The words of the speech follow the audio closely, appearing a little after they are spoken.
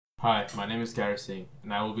Hi, my name is Garry Singh,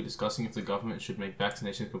 and I will be discussing if the government should make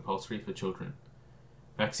vaccinations compulsory for children.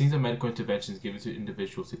 Vaccines are medical interventions given to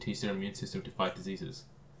individuals to teach their immune system to fight diseases.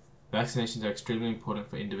 Vaccinations are extremely important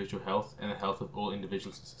for individual health and the health of all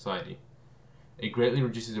individuals in society. It greatly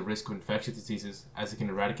reduces the risk of infectious diseases as it can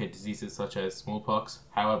eradicate diseases such as smallpox.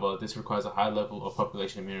 However, this requires a high level of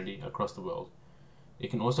population immunity across the world.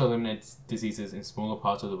 It can also eliminate diseases in smaller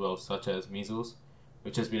parts of the world such as measles,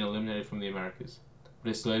 which has been eliminated from the Americas, but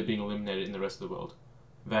is slowly being eliminated in the rest of the world.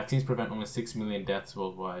 Vaccines prevent almost 6 million deaths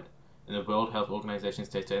worldwide, and the World Health Organization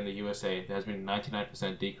states that in the USA there has been a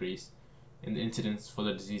 99% decrease in the incidence for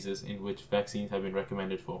the diseases in which vaccines have been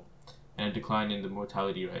recommended for, and a decline in the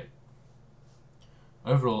mortality rate.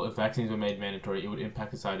 Overall, if vaccines were made mandatory, it would impact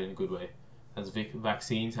society in a good way, as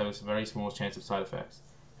vaccines have a very small chance of side effects,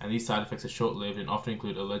 and these side effects are short-lived and often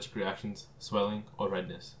include allergic reactions, swelling, or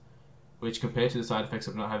redness, which compared to the side effects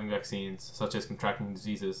of not having vaccines, such as contracting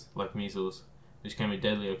diseases like measles, which can be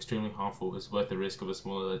deadly or extremely harmful, is worth the risk of a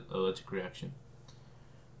small allergic reaction.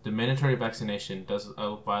 The mandatory vaccination does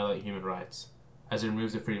violate human rights, as it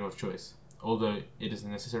removes the freedom of choice, although it is a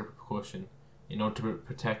necessary precaution in order to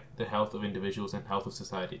protect the health of individuals and health of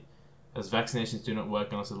society, as vaccinations do not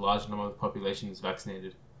work unless a large number of the population is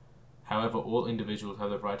vaccinated. However, all individuals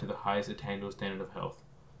have the right to the highest attainable standard of health.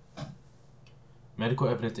 Medical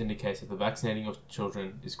evidence indicates that the vaccinating of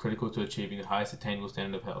children is critical to achieving the highest attainable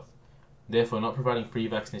standard of health. Therefore, not providing free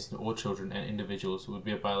vaccination to all children and individuals would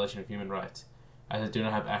be a violation of human rights, as they do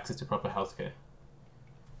not have access to proper health care.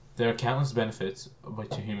 There are countless benefits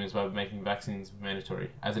to humans by making vaccines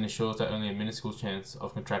mandatory, as it ensures that only a minuscule chance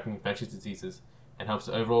of contracting infectious diseases and helps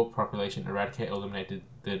the overall population eradicate or eliminate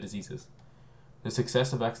the diseases. The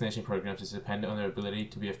success of vaccination programs is dependent on their ability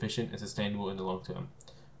to be efficient and sustainable in the long term,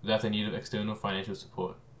 without the need of external financial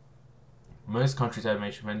support. Most countries have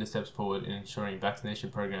made tremendous steps forward in ensuring vaccination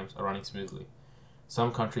programs are running smoothly.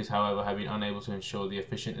 Some countries, however, have been unable to ensure the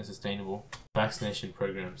efficient and sustainable vaccination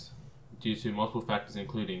programs due to multiple factors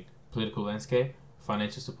including political landscape,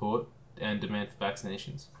 financial support, and demand for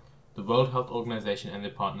vaccinations. The World Health Organization and their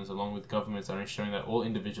partners, along with governments, are ensuring that all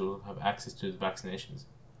individuals have access to the vaccinations.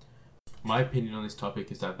 My opinion on this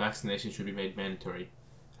topic is that vaccinations should be made mandatory,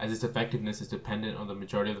 as its effectiveness is dependent on the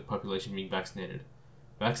majority of the population being vaccinated.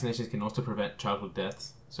 Vaccinations can also prevent childhood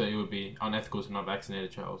deaths, so it would be unethical to not vaccinate a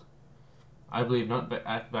child. I believe not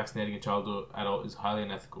vaccinating a child or adult is highly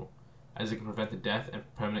unethical, as it can prevent the death and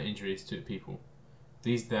permanent injuries to people.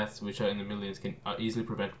 These deaths, which are in the millions, are easily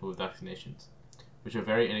preventable with vaccinations, which are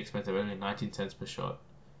very inexpensive, only 19 cents per shot.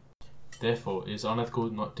 Therefore, it is unethical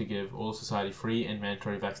not to give all society free and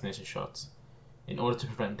mandatory vaccination shots, in order to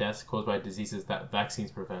prevent deaths caused by diseases that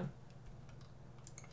vaccines prevent.